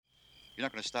You're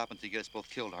not going to stop until you get us both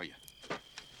killed, are you?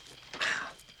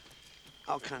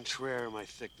 Au contraire, my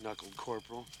thick-knuckled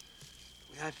corporal.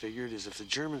 The way I figured is if the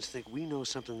Germans think we know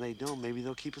something they don't, maybe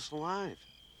they'll keep us alive.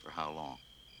 For how long?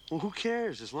 Well, who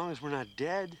cares, as long as we're not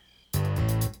dead?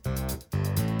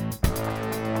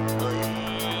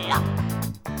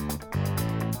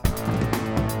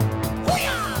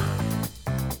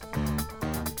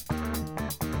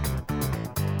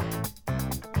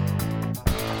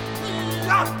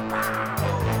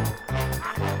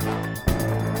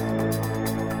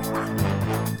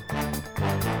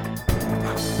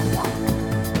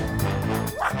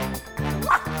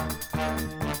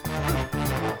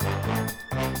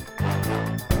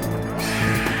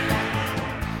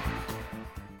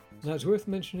 Now, it's worth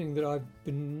mentioning that I was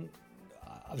going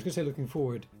to say looking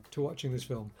forward to watching this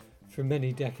film for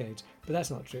many decades, but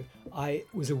that's not true. I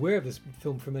was aware of this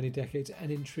film for many decades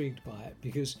and intrigued by it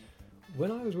because when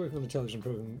I was working on a television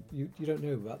program, you don't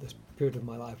know about this period of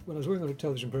my life, when I was working on a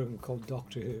television program called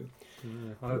Doctor Who.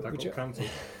 Yeah, I heard that got cancelled.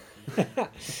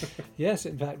 Yes,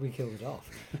 in fact, we killed it off.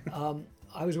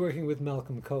 I was working with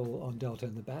Malcolm Cole on Delta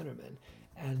and the Bannermen,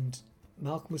 and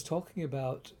Malcolm was talking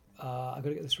about I've got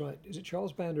to get this right. Is it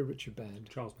Charles Band or Richard Band?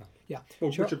 Charles Band. Yeah.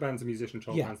 Well, Richard Band's a musician,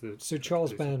 Charles Band's the... So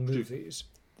Charles Band movies.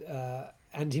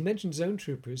 And he mentioned Zone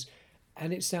Troopers,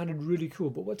 and it sounded really cool.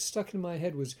 But what stuck in my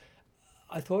head was,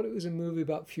 I thought it was a movie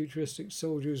about futuristic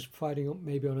soldiers fighting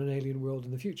maybe on an alien world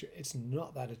in the future. It's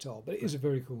not that at all, but it is a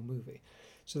very cool movie.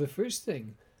 So the first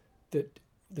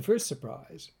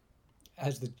surprise,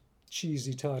 as the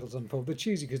cheesy titles unfold, but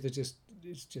cheesy because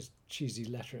it's just cheesy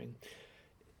lettering,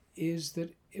 is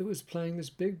that it was playing this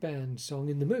big band song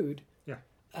In the Mood. Yeah.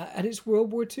 And it's World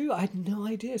War II. I had no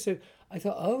idea. So I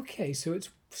thought, okay, so it's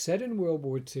set in World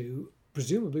War II,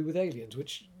 presumably with aliens,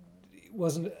 which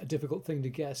wasn't a difficult thing to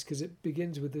guess because it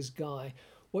begins with this guy,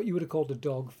 what you would have called a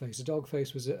dog face. A dog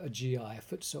face was a GI, a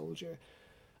foot soldier,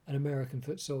 an American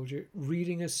foot soldier,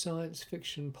 reading a science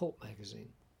fiction pulp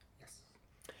magazine. Yes.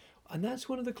 And that's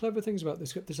one of the clever things about this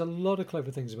script. There's a lot of clever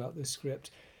things about this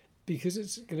script. Because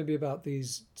it's going to be about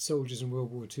these soldiers in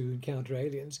World War II encounter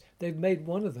aliens, they've made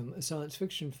one of them a science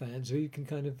fiction fan, so you can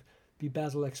kind of be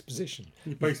Basil Exposition.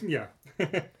 Yeah.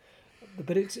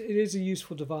 But it is a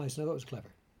useful device, and I thought it was clever.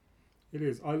 It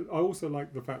is. I also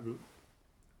like the fact that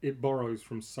it borrows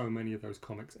from so many of those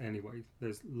comics anyway.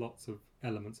 There's lots of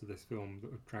elements of this film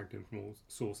that are dragged in from all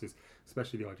sources,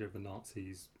 especially the idea of the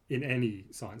Nazis in any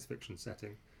science fiction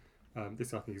setting.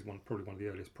 This, I think, is probably one of the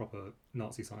earliest proper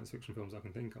Nazi science fiction films I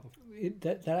can think of.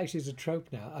 That actually is a trope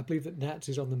now. I believe that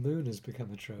Nazis on the moon has become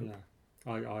a trope. Yeah,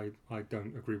 I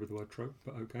don't agree with the word trope,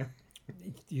 but okay.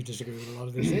 You disagree with a lot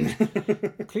of these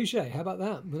things. Cliche, how about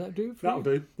that? Will that do? That'll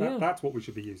do. That's what we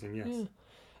should be using, yes.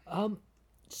 Yeah.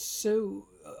 So,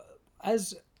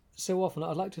 as so often,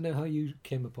 I'd like to know how you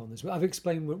came upon this. I've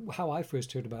explained how I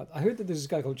first heard about it. I heard that there's this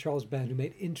guy called Charles Band who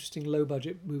made interesting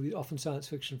low-budget movies, often science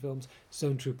fiction films.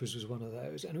 Zone Troopers was one of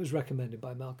those, and it was recommended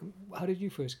by Malcolm. How did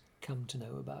you first come to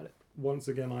know about it? Once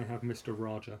again, I have Mr.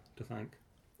 Raja to thank.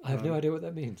 I have no idea what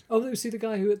that means. Oh, see the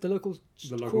guy who at the local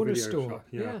corner video store. Shop,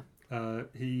 yeah.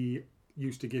 He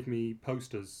used to give me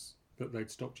posters that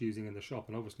they'd stopped using in the shop,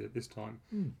 and obviously at this time,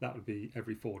 that would be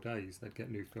every 4 days they'd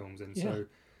get new films in. So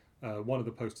one of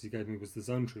the posters he gave me was the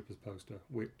Zone Troopers poster,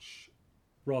 which,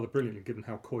 rather brilliantly, given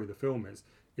how coy the film is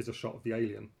a shot of the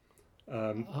alien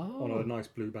on a nice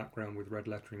blue background with red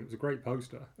lettering. It was a great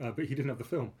poster, but he didn't have the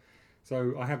film.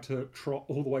 So I had to trot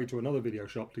all the way to another video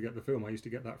shop to get the film. I used to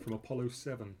get that from Apollo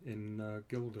 7 in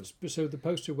Guilders. So the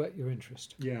poster whet your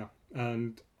interest? Yeah,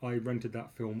 and I rented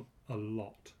that film a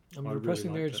lot. I'm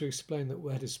requesting Mary to explain that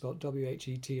wet is spelled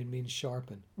W-H-E-T and means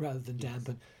sharpen rather than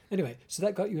dampen. Anyway, so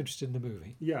that got you interested in the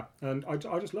movie. Yeah, and I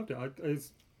just loved it.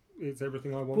 It's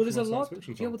everything I want from a science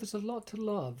fiction film. Yeah, well, there's a lot to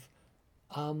love.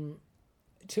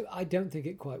 I don't think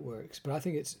it quite works, but I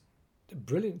think it's a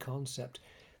brilliant concept.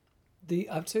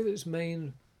 I'd say that its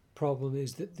main problem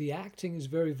is that the acting is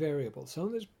very variable. Some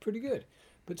of it's pretty good,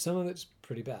 but some of it's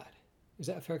pretty bad. Is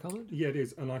that a fair comment? Yeah, it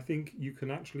is. And I think you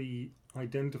can actually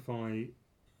identify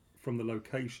from the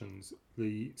locations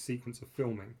the sequence of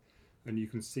filming, and you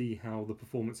can see how the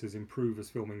performances improve as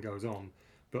filming goes on.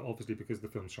 But obviously, because the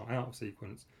film's shot out of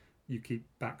sequence, you keep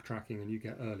backtracking and you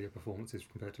get earlier performances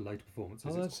compared to later performances.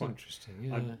 Oh, that's interesting.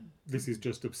 Yeah. This is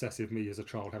just obsessive me as a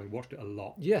child, having watched it a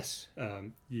lot. Yes.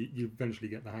 You eventually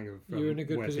get the hang of you're in a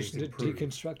good position to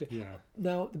deconstruct it. Yeah.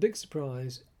 Now, the big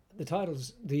surprise, the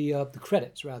titles, the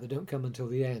credits rather, don't come until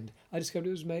the end. I discovered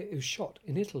it was shot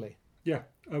in Italy. Yeah,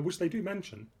 which they do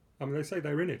mention. I mean, they say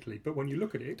they're in Italy, but when you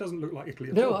look at it, it doesn't look like Italy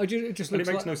at No, all. it just And looks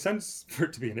it makes like no sense for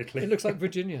it to be in Italy. it looks like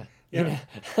Virginia. Yeah. You know?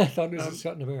 I thought it was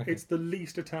shot in America. It's the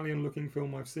least Italian-looking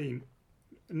film I've seen,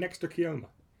 next to Keoma.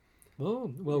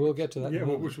 Oh, well, we'll get to that. in a Yeah, well,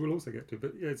 moment. which we'll also get to.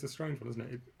 But yeah, it's a strange one, isn't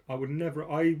it? I would never.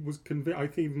 I was convinced. I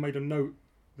even made a note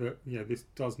that this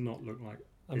does not look like.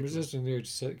 I'm Italy. resisting the urge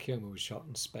to say that Keoma was shot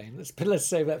in Spain. Let's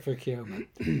save that for Keoma.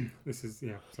 This is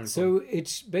same problem. So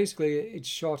it's basically It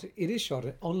is shot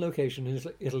on location in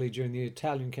Italy during the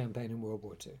Italian campaign in World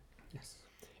War II. Yes.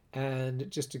 And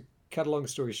just to cut a long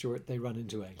story short, they run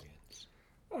into aliens.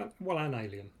 Well, an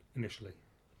alien initially.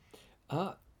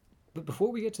 But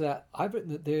before we get to that, I've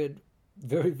written that they're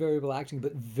very variable acting,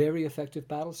 but very effective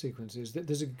battle sequences.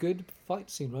 There's a good fight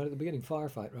scene right at the beginning,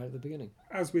 firefight right at the beginning.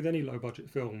 As with any low-budget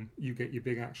film, you get your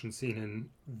big action scene in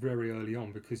very early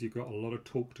on because you've got a lot of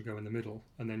talk to go in the middle,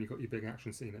 and then you've got your big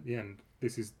action scene at the end.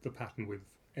 This is the pattern with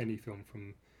any film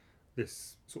from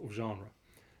this sort of genre.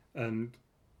 And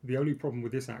the only problem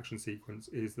with this action sequence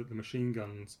is that the machine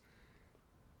guns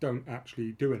don't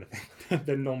actually do anything.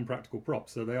 They're non-practical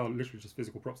props, so they are literally just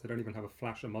physical props. They don't even have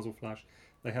a muzzle flash.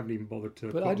 They haven't even bothered to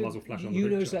But put a muzzle flash on the you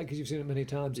picture. noticed that because you've seen it many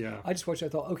times. Yeah. I just watched it, I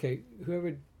thought, okay,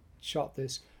 whoever shot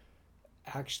this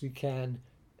actually can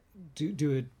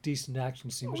do a decent action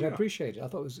scene, which I yeah. appreciated. I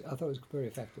thought it was very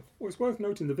effective. Well, it's worth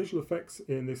noting the visual effects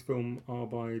in this film are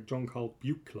by John Carl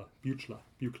Buechler.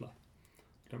 I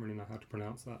don't really know how to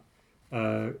pronounce that.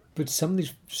 But some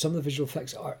of the visual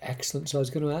effects are excellent, so I was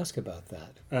going to ask about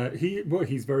that.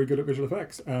 He's very good at visual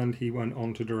effects, and he went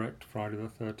on to direct Friday the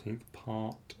 13th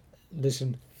Part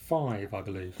Listen, 5, I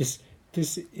believe.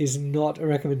 this is not a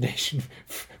recommendation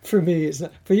for me. It's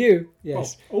not for you.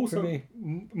 Yes. Well, also, for me.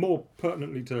 more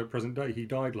pertinently to present day, he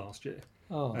died last year.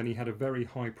 Oh. And he had a very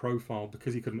high profile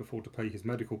because he couldn't afford to pay his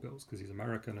medical bills because he's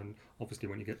American, and obviously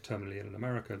when you get terminally ill in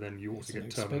America, then you also get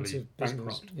terminally expensive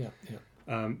business. bankrupt.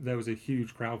 Yeah. There was a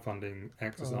huge crowdfunding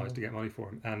exercise to get money for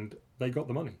him, and they got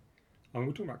the money. I mean,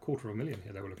 we're talking about $250,000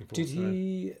 here they were looking for. Did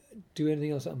he do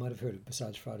anything else that I might have heard of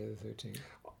besides Friday the 13th?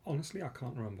 Honestly, I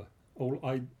can't remember.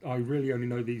 I really only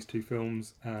know these two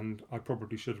films, and I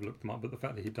probably should have looked them up, but the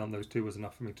fact that he'd done those two was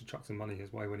enough for me to chuck some money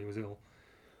his way when he was ill.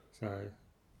 So,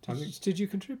 Did you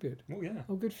contribute? well, yeah.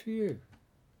 Oh, good for you.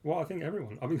 Well, I think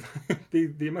everyone. I mean,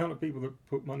 the amount of people that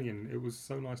put money in, it was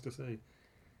so nice to see.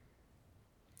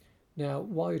 Now,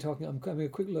 while you're talking, I'm having a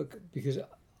quick look because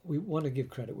we want to give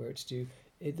credit where it's due.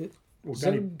 Well,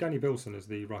 Zone- Danny Bilson is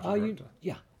the writer Oh, director.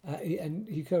 and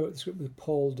he co-wrote the script with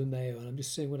Paul DeMeo, and I'm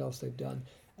just seeing what else they've done.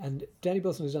 And Danny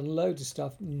Bilson has done loads of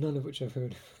stuff, none of which I've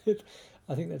heard of.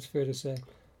 I think that's fair to say.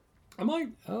 Am I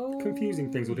Oh,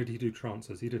 confusing things, or did he do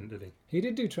Trances? He didn't, did he? He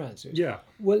did do Transfers. Yeah.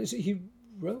 Well, he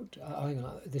wrote. Hang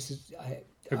on, this is.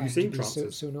 Have you seen to be so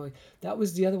Trances? annoying. That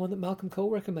was the other one that Malcolm Cole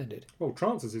recommended. Well,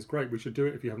 Trances is great. We should do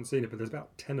it if you haven't seen it, but there's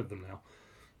about 10 of them now.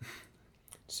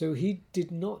 So he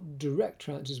did not direct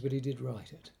Transfers, but he did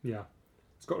write it. Yeah.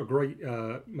 It's got a great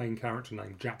main character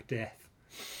named Jack Death.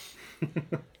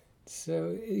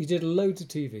 So he did loads of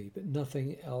TV, but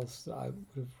nothing else that I would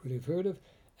have really have heard of.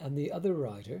 And the other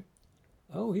writer,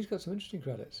 oh, he's got some interesting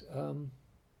credits. So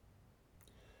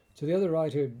the other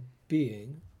writer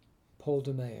being Paul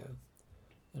DeMeo,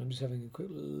 and I'm just having a quick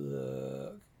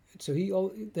look. So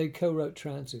they co-wrote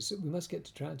Trances. So we must get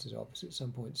to Trances, obviously, at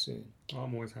some point soon.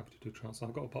 I'm always happy to do Trances.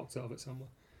 I've got a box set of it somewhere.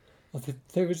 Well,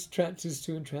 there was Trances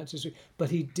 2 and Trances 3, but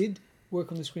he did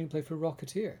work on the screenplay for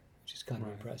Rocketeer, which is kind of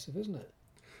Right. impressive, isn't it?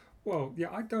 Well, yeah,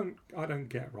 I don't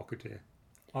get Rocketeer.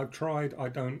 I've tried. I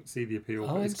don't see the appeal.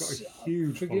 But Oh, it's got a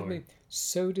huge forgive following. me.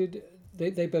 So did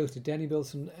they both did. Danny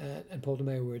Bilson and Paul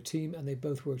DeMeo were a team, and they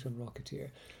both worked on Rocketeer.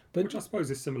 But Which I suppose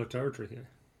is similar territory here.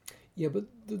 yeah, but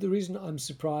the reason I'm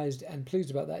surprised and pleased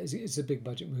about that is it's a big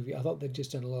budget movie. I thought they'd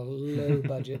just done a lot of low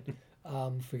budget,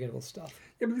 forgettable stuff.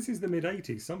 Yeah, but this is the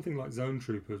mid-'80s. Something like Zone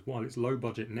Troopers, while it's low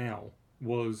budget now,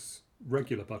 was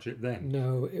regular budget then.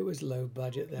 No, it was low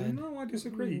budget then. No, I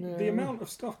disagree. No. The amount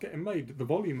of stuff getting made, the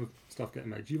volume of stuff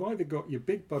getting made, you've either got your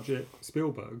big budget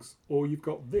Spielbergs or you've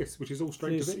got this, which is all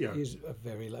straight This to video. is a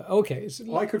very low. Okay,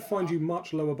 I could find you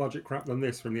much lower budget crap than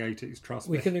this from the 80s, trust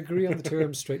we me. can agree on the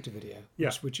term straight to video, Yeah.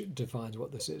 which defines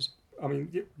what this is. I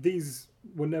mean, these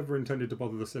were never intended to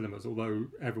bother the cinemas, although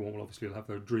everyone will obviously have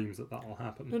their dreams that will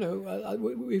happen. No.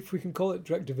 If we can call it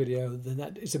direct to video, then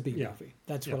that is a B Yeah. movie.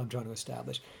 That's Yeah. what I'm trying to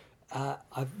establish.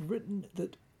 I've written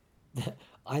that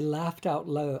I laughed out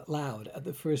loud at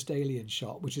the first Alien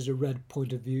shot, which is a red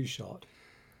point of view shot.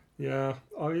 Yeah,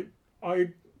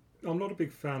 I'm not a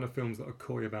big fan of films that are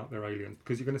coy about their aliens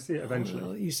because you're going to see it eventually.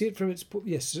 Well, you see it from its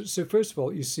yes. So first of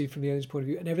all, you see from the alien's point of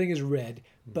view, and everything is red.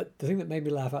 But the thing that made me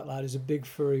laugh out loud is a big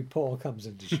furry paw comes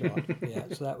into shot. Yeah,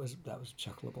 so that was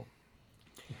chuckleable.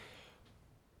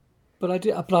 But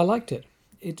I liked it.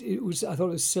 It was. I thought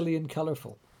it was silly and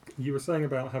colourful. You were saying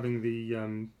about having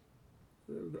the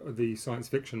science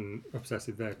fiction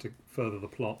obsessive there to further the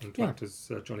plot and to act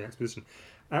as Johnny Exposition.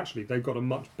 Actually, they've got a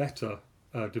much better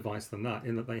device than that,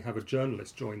 in that they have a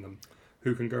journalist join them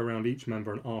who can go around each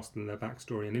member and ask them their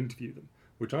backstory and interview them,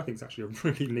 which I think is actually a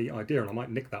really neat idea, and I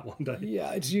might nick that one day.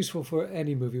 Yeah, it's useful for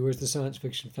any movie, whereas the science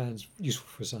fiction fans useful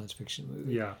for a science fiction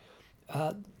movie. Yeah.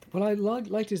 What I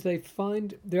liked is they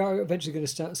are eventually going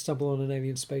to stumble on an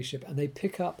alien spaceship, and they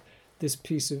pick up this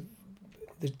piece of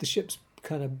the ship's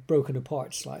kind of broken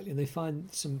apart slightly, and they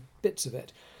find some bits of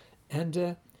it,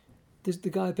 and the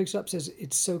guy who picks it up says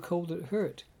it's so cold that it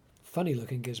hurt. Funny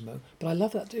looking gizmo, but I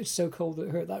love that it's so cold that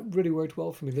it hurt. That really worked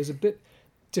well for me. There's a bit,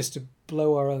 just to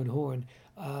blow our own horn,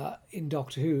 in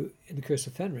Doctor Who in the Curse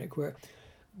of Fenric, where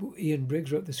Ian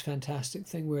Briggs wrote this fantastic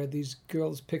thing where these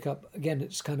girls pick up, again,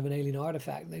 it's kind of an alien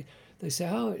artifact. They say,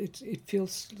 oh, it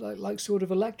feels like sort of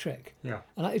electric. Yeah.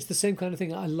 And it's the same kind of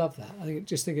thing. I love that. I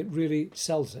think it really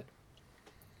sells it.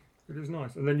 It is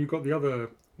nice. And then you've got the other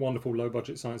wonderful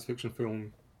low-budget science fiction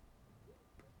film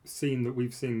scene that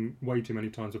we've seen way too many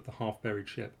times of the half-buried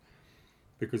ship,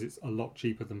 because it's a lot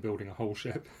cheaper than building a whole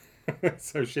ship.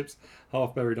 So ships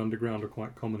half-buried underground are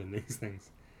quite common in these things.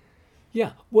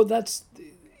 Yeah, well, that's...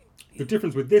 The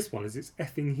difference with this one is it's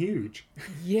effing huge.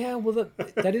 Yeah, well,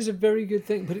 that is a very good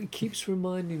thing, but it keeps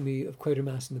reminding me of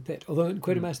Quatermass in the Pit. Although in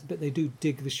Quatermass in the Pit, they do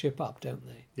dig the ship up, don't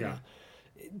they? Yeah.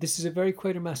 This is a very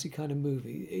Quatermassy kind of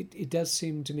movie. It does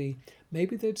seem to me,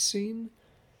 maybe they'd seen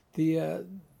the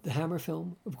Hammer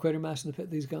film of Quatermass in the Pit,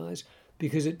 these guys,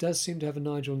 because it does seem to have a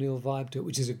Nigel Neal vibe to it,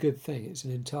 which is a good thing. It's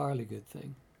an entirely good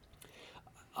thing.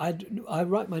 I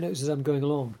write my notes as I'm going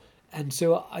along, and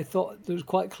so I thought it was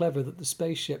quite clever that the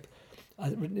spaceship,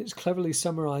 it's cleverly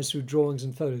summarised through drawings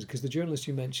and photos, because the journalist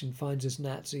you mentioned finds this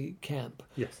Nazi camp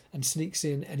and sneaks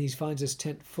in, and he finds this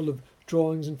tent full of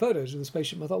drawings and photos of the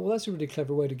spaceship. And I thought, well, that's a really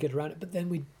clever way to get around it. But then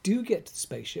we do get to the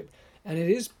spaceship, and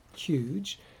it is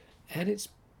huge, and it's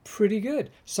pretty good.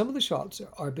 Some of the shots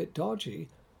are a bit dodgy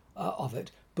of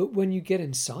it, but when you get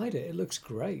inside it, it looks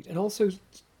great. And also,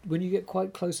 when you get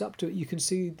quite close up to it, you can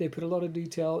see they put a lot of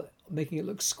detail, making it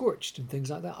look scorched and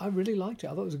things like that. I really liked it.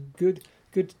 I thought it was a good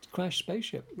crash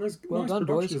spaceship. There's well nice done,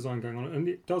 production boys. design going on, and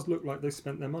it does look like they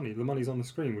spent their money. The money's on the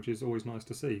screen, which is always nice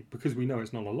to see, because we know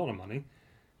it's not a lot of money.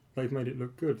 They've made it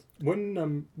look good.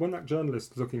 When that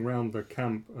journalist is looking around the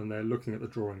camp and they're looking at the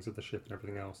drawings of the ship and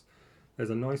everything else, there's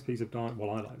a nice piece of dialogue.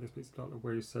 Well, I like this piece of dialogue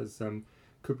where he says,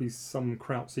 "Could be some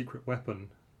Kraut secret weapon,"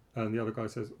 and the other guy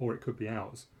says, "Or it could be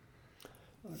ours."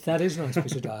 That is a nice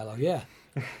piece of dialogue, yeah.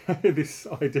 This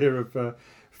idea of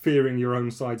fearing your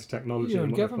own side's technology Your own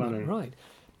and what they're government, planning.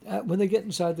 right. When they get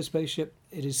inside the spaceship,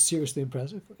 it is seriously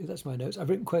impressive. That's my notes. I've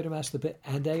written Quatermass the Pit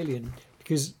and Alien,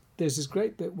 because there's this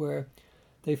great bit where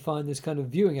they find this kind of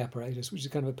viewing apparatus, which is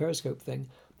kind of a periscope thing,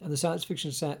 and the science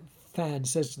fiction fan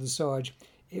says to the Sarge,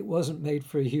 "It wasn't made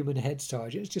for a human head,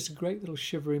 Sarge." It's just a great little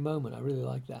shivery moment. I really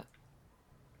like that.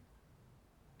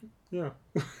 Yeah.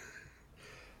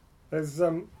 There's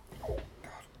God.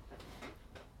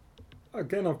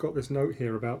 Again, I've got this note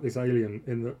here about this alien,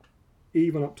 in that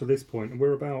even up to this point, and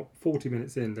we're about 40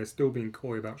 minutes in, they're still being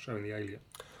coy about showing the alien.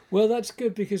 Well, that's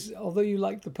good, because although you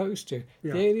like the poster,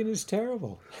 the alien is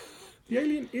terrible. The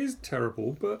alien is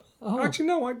terrible, but actually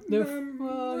no, I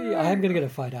am going to get a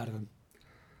fight out of him.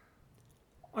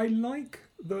 I like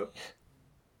that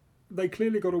they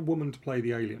clearly got a woman to play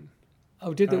the alien.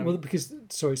 Oh, did they? Well, because,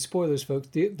 sorry, spoilers, folks,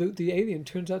 the alien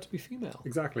turns out to be female.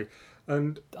 Exactly.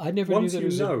 And I never knew that it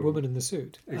was a woman in the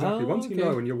suit. Exactly. Once okay. you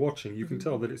know and you're watching, you can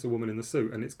tell that it's a woman in the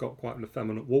suit, and it's got quite an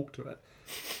effeminate walk to it.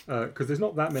 Because there's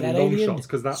not that many that long alien, shots.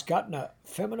 Because it's got a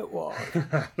feminine walk.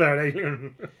 That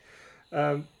alien.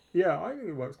 Yeah, I think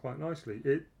it works quite nicely.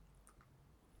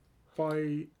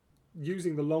 By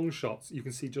using the long shots, you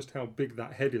can see just how big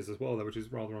that head is as well, though, which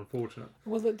is rather unfortunate.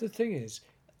 Well, the thing is,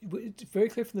 it's very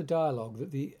clear from the dialogue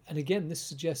that and again, this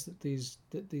suggests that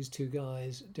these two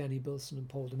guys, Danny Bilson and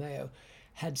Paul DeMeo,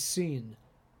 had seen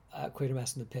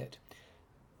Quatermass in the Pit.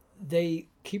 They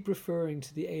keep referring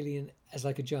to the alien as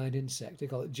like a giant insect. They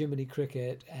call it Jiminy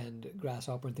Cricket and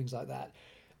grasshopper and things like that.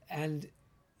 And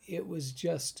it was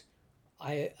just,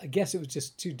 I guess it was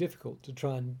just too difficult to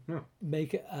try and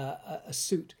make a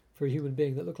suit for a human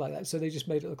being that looked like that. So they just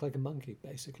made it look like a monkey,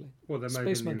 basically. Well, there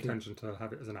may Space have been the monkey. intention to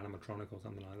have it as an animatronic or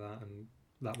something like that, and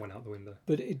that went out the window.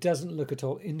 But it doesn't look at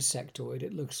all insectoid.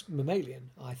 It looks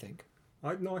mammalian, I think.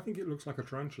 I think it looks like a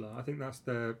tarantula. I think that's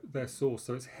their source.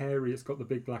 So it's hairy. It's got the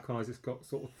big black eyes. It's got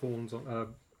sort of thorns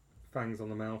on fangs on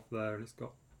the mouth there, and it's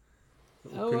got.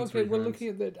 Oh, okay. Well, looking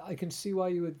at that, I can see why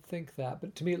you would think that.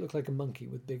 But to me, it looked like a monkey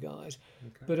with big eyes.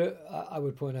 Okay. But I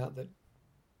would point out that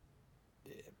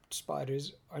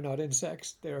spiders are not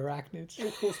insects; they're arachnids.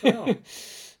 Of course they are.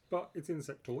 But it's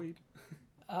insectoid.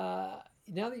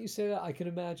 Now that you say that, I can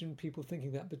imagine people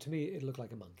thinking that, but to me, it looked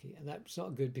like a monkey, and that's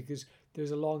not good because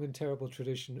there's a long and terrible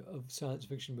tradition of science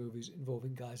fiction movies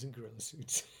involving guys in gorilla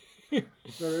suits. There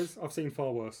is. I've seen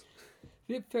far worse.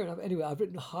 Yeah, fair enough. Anyway, I've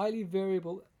written highly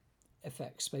variable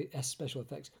effects, special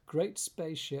effects, great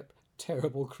spaceship,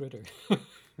 terrible critter.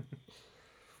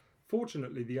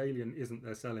 Fortunately, the alien isn't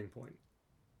their selling point.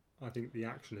 I think the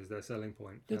action is their selling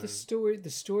point. No, the story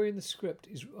and the script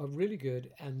are really good,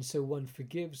 and so one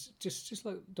forgives, just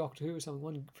like Doctor Who or something,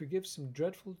 one forgives some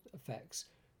dreadful effects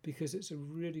because it's a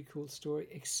really cool story,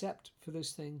 except for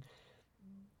this thing.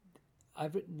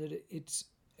 I've written that it's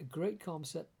a great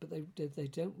concept, but they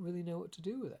don't really know what to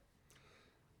do with it.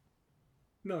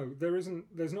 No, there isn't.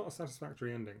 There's not a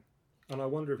satisfactory ending, and I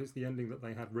wonder if it's the ending that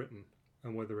they had written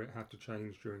and whether it had to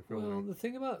change during filming. Well, the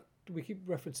thing about, we keep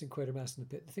referencing Quatermass in the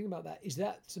Pit. The thing about that is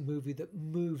that's a movie that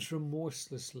moves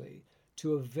remorselessly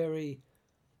to a very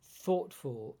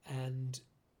thoughtful and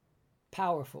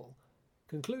powerful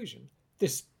conclusion.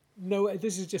 This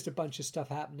is just a bunch of stuff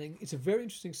happening. It's a very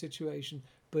interesting situation,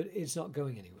 but it's not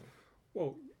going anywhere.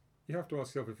 Well, you have to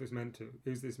ask yourself if it's meant to.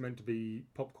 Is this meant to be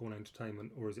popcorn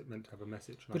entertainment, or is it meant to have a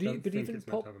message? And I don't think it's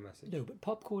meant to have a message. No, but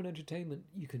popcorn entertainment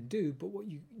you can do, but what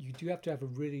you do have to have a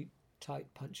really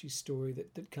tight, punchy story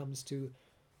that comes to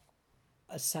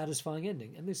a satisfying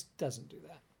ending, and this doesn't do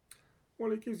that.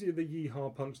 Well, it gives you the yee-haw,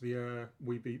 punch the air,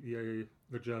 we beat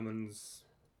the Germans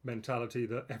mentality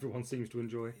that everyone seems to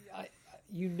enjoy.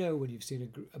 You know when you've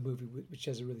seen a movie which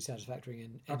has a really satisfactory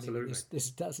ending. Absolutely. This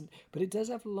doesn't, but it does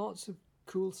have lots of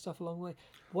cool stuff along the way.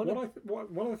 One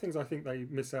of the things I think they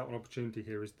miss out on opportunity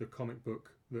here is the comic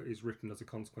book that is written as a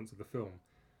consequence of the film.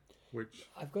 Which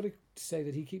I've got to say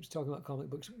that he keeps talking about comic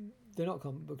books. They're not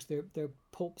comic books. They're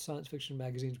pulp science fiction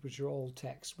magazines, which are all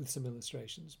text with some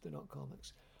illustrations. They're not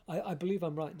comics. I believe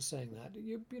I'm right in saying that.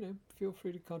 You know, feel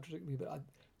free to contradict me, but I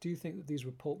do think that these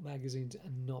were pulp magazines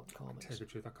and not comics. To tell you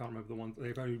the truth, I can't remember the ones.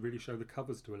 They've only really showed the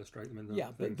covers to illustrate them in the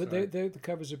thing. But the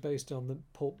covers are based on the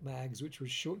pulp mags, which were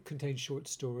contain short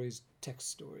stories, text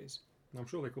stories. I'm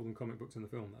sure they call them comic books in the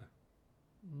film,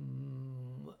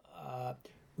 though.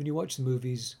 When you watch the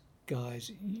movies,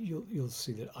 guys, you'll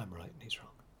see that I'm right and he's wrong.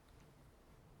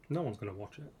 No one's going to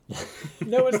watch it.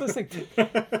 No one's listening.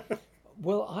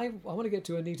 Well, I want to get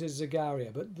to Anita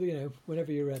Zagaria, but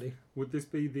whenever you're ready. Would this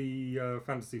be the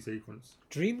fantasy sequence?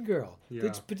 Dream Girl.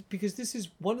 Yeah. Because this is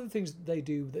one of the things that they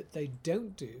do that they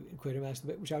don't do in Quatermass,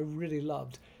 which I really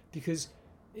loved. Because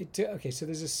so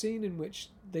there's a scene in which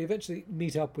they eventually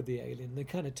meet up with the alien. They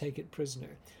kind of take it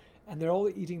prisoner, and they're all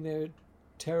eating their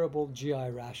terrible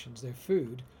GI rations, their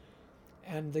food,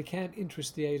 and they can't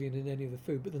interest the alien in any of the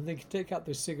food. But then they can take out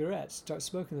their cigarettes, start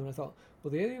smoking them. And I thought,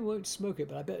 well, the alien won't smoke it,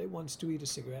 but I bet it wants to eat a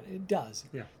cigarette. And it does.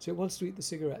 Yeah. So it wants to eat the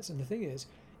cigarettes. And the thing is,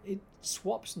 it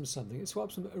swaps them something. It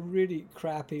swaps them a really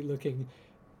crappy-looking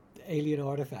alien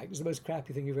artifact. It's the most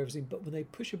crappy thing you've ever seen. But when they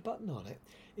push a button on it,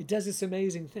 it does this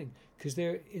amazing thing. Because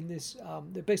they're in this,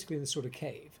 they're basically in this sort of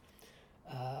cave.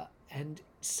 And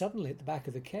suddenly at the back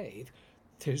of the cave,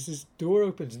 there's this door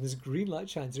opens and this green light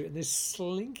shines through, and this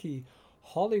slinky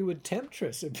Hollywood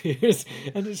temptress appears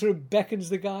and it sort of beckons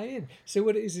the guy in. So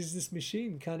what it is this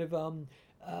machine kind of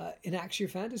enacts your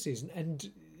fantasies,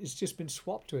 and it's just been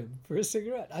swapped to him for a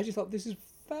cigarette. I just thought this is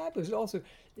fabulous. Also,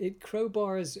 it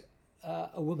crowbars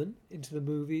a woman into the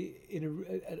movie,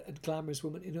 a glamorous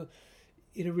woman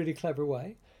in a really clever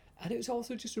way. And it was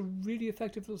also just a really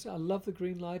effective little. I love the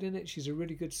green light in it. She's a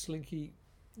really good slinky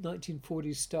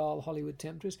 1940s style Hollywood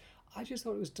temptress. I just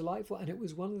thought it was delightful, and it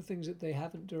was one of the things that they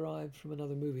haven't derived from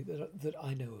another movie that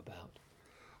I know about.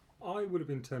 I would have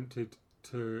been tempted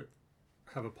to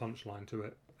have a punchline to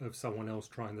it of someone else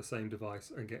trying the same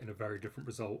device and getting a very different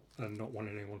result and not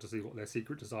wanting anyone to see what their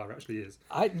secret desire actually is.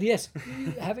 Yes,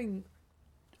 having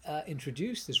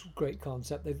introduced this great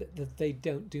concept that they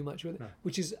don't do much with it,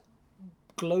 which is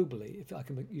globally, if I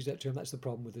can use that term, that's the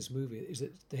problem with this movie, is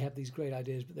that they have these great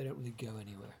ideas, but they don't really go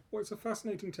anywhere. Well, it's a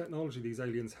fascinating technology these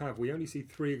aliens have. We only see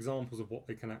 3 examples of what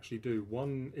they can actually do.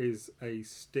 One is a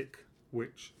stick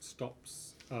which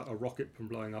stops a rocket from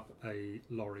blowing up a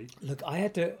lorry. Look, I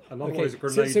had to... Another one is a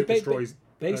grenade that destroys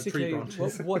basically, tree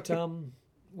branches.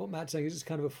 what Matt's saying is it's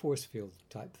kind of a force field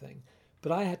type thing.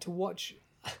 But I had to watch...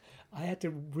 I had to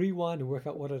rewind and work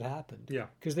out what had happened. Yeah.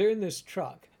 Because they're in this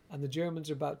truck, and the Germans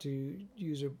are about to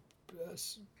use a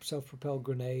self-propelled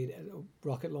grenade, a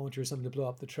rocket launcher or something to blow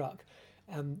up the truck.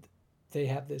 And they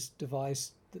have this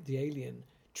device that the alien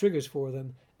triggers for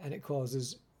them, and it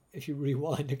causes, if you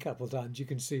rewind a couple of times, you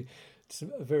can see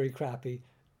a very crappy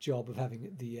job of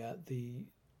having the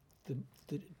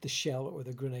shell or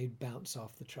the grenade bounce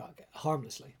off the truck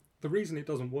harmlessly. The reason it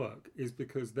doesn't work is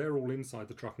because they're all inside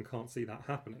the truck and can't see that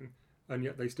happening, and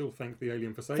yet they still thank the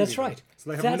alien for saving That's them. right. So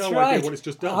they have That's no right. idea what it's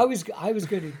just done. I was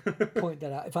going to point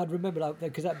that out if I'd remembered out there,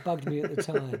 because that bugged me at the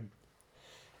time.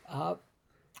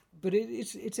 But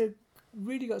it's a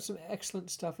really got some excellent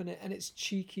stuff in it, and it's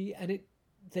cheeky, and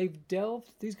they've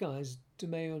delved, these guys,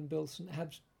 DeMeo and Bilson,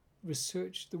 have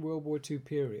researched the World War II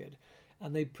period,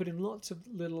 and they put in lots of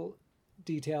little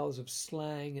details of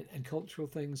slang and cultural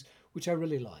things, which I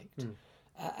really liked.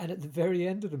 And at the very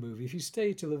end of the movie, if you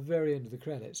stay till the very end of the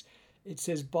credits, it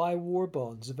says buy war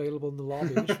bonds available in the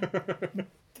lobby, which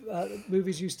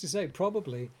movies used to say,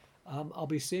 probably, I'll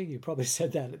be seeing you, probably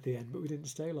said that at the end, but we didn't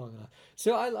stay long enough.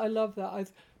 So I love that.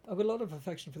 I've a lot of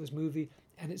affection for this movie,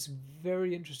 and it's a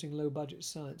very interesting low-budget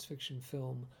science fiction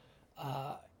film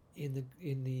in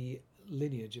the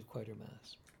lineage of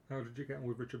Quatermass. How did you get on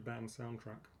with Richard Band's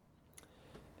soundtrack?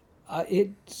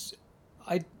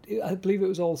 I believe it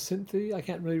was all synthy. I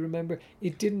can't really remember.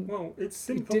 It didn't. Well, it's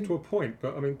synth up to a point,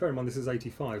 but I mean, bear in mind this is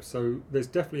 '85, so there's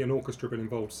definitely an orchestra been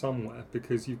involved somewhere,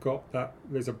 because you've got that.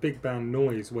 There's a big band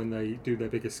noise when they do their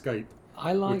big escape,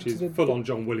 which is full on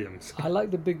John Williams. I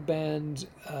like the big band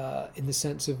in the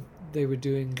sense of they were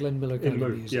doing Glenn Miller kind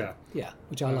of music. Yeah,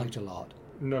 which I liked a lot.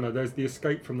 No, there's the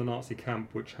escape from the Nazi camp,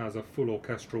 which has a full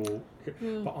orchestral.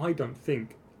 But I don't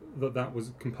think that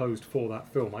was composed for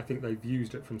that film. I think they've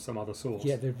used it from some other source.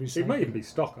 Yeah, they've recycled. It may even be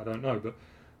stock, I don't know, but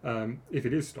if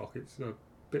it is stock, it's a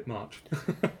bit much.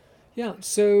 Yeah,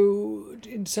 so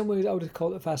in some ways I would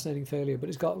call it a fascinating failure, but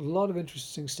it's got a lot of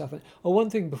interesting stuff in it. Oh, one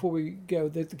thing before we go,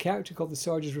 the character called the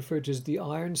Sarge is referred to as the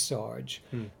Iron Sarge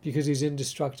because he's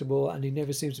indestructible and he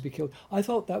never seems to be killed. I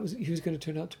thought he was going to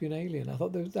turn out to be an alien. I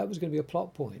thought that was going to be a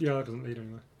plot point. Yeah, that doesn't lead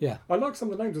anywhere. Yeah. I like some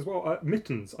of the names as well.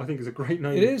 Mittens, I think, is a great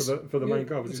name for the main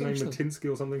guy. Was his name Matinsky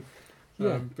or something?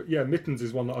 Yeah. But yeah, Mittens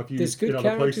is one that I've used There's good in other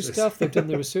character places. stuff. They've done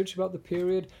the research about the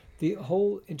period. The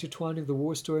whole intertwining of the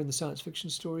war story and the science fiction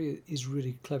story is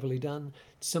really cleverly done.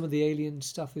 Some of the alien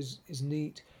stuff is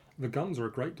neat. The guns are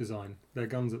a great design. Their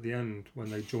guns at the end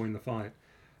when they join the fight.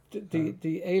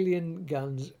 The alien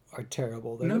guns are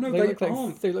terrible.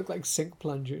 They look like sink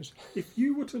plungers. If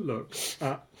you were to look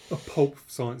at a pulp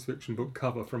science fiction book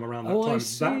cover from around that time,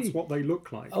 that's what they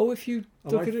look like. Oh, if you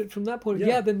look at it from that point,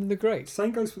 then they're great.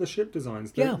 Same goes for the ship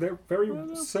designs. They're very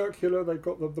circular. They've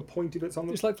got the pointy bits on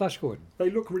them. It's like Flash Gordon. They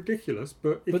look ridiculous,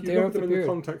 but if you look at them in the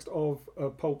context of a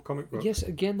pulp comic book, yes,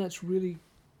 again, that's really.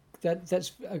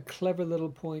 That's a clever little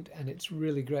point, and it's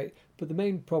really great. But the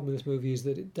main problem with this movie is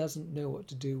that it doesn't know what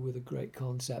to do with a great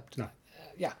concept. No.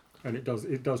 Yeah. And it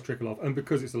does trickle off. And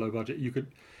because it's a low budget, you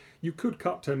could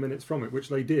cut 10 minutes from it, which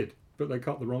they did, but they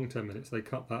cut the wrong 10 minutes. They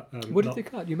cut that. What did they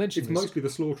cut? You mentioned it's mostly the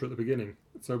slaughter at the beginning.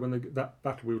 So when that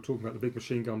battle we were talking about, the big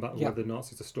machine gun battle where the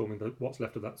Nazis are storming what's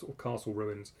left of that sort of castle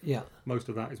ruins. Yeah. Most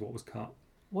of that is what was cut.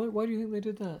 Why do you think they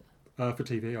did that? For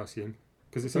TV, I assume,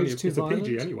 because it's a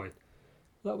PG anyway.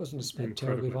 That wasn't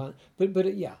terribly violent, but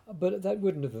that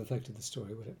wouldn't have affected the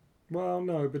story, would it? Well,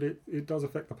 no, but it does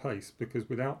affect the pace, because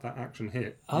without that action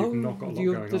hit, you've not got a lot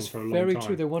going on for a long time. That's very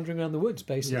true. They're wandering around the woods,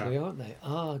 basically, aren't they?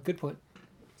 Good point.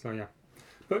 So yeah,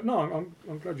 but no,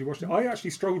 I'm glad you watched it. I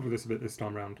actually struggled with this a bit this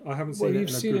time round. I haven't seen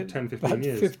it in a good 10, 15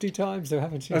 years. 50 times, though,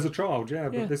 haven't you? As a child,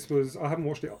 but this was I haven't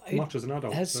watched it much as an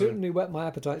adult. It has certainly whet my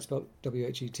appetite, spelled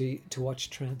WHET, to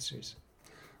watch Trancers.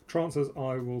 Trancers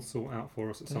I will sort out for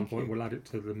us at some point. We'll add it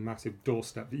to the massive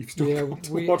doorstep that you've still got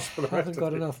to we watch for the rest haven't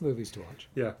got enough movies to watch.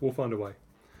 Yeah, we'll find a way.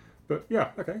 But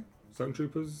yeah, okay. Zone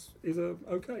Troopers is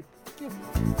okay. Yeah.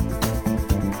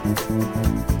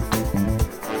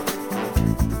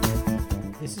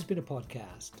 This has been a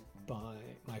podcast by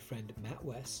my friend Matt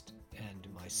West and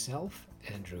myself,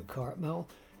 Andrew Cartmel.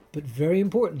 But very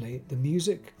importantly, the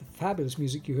music, the fabulous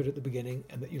music you heard at the beginning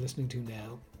and that you're listening to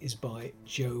now, is by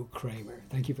Joe Kramer.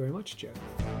 Thank you very much, Joe.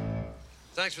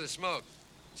 Thanks for the smoke.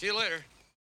 See you later.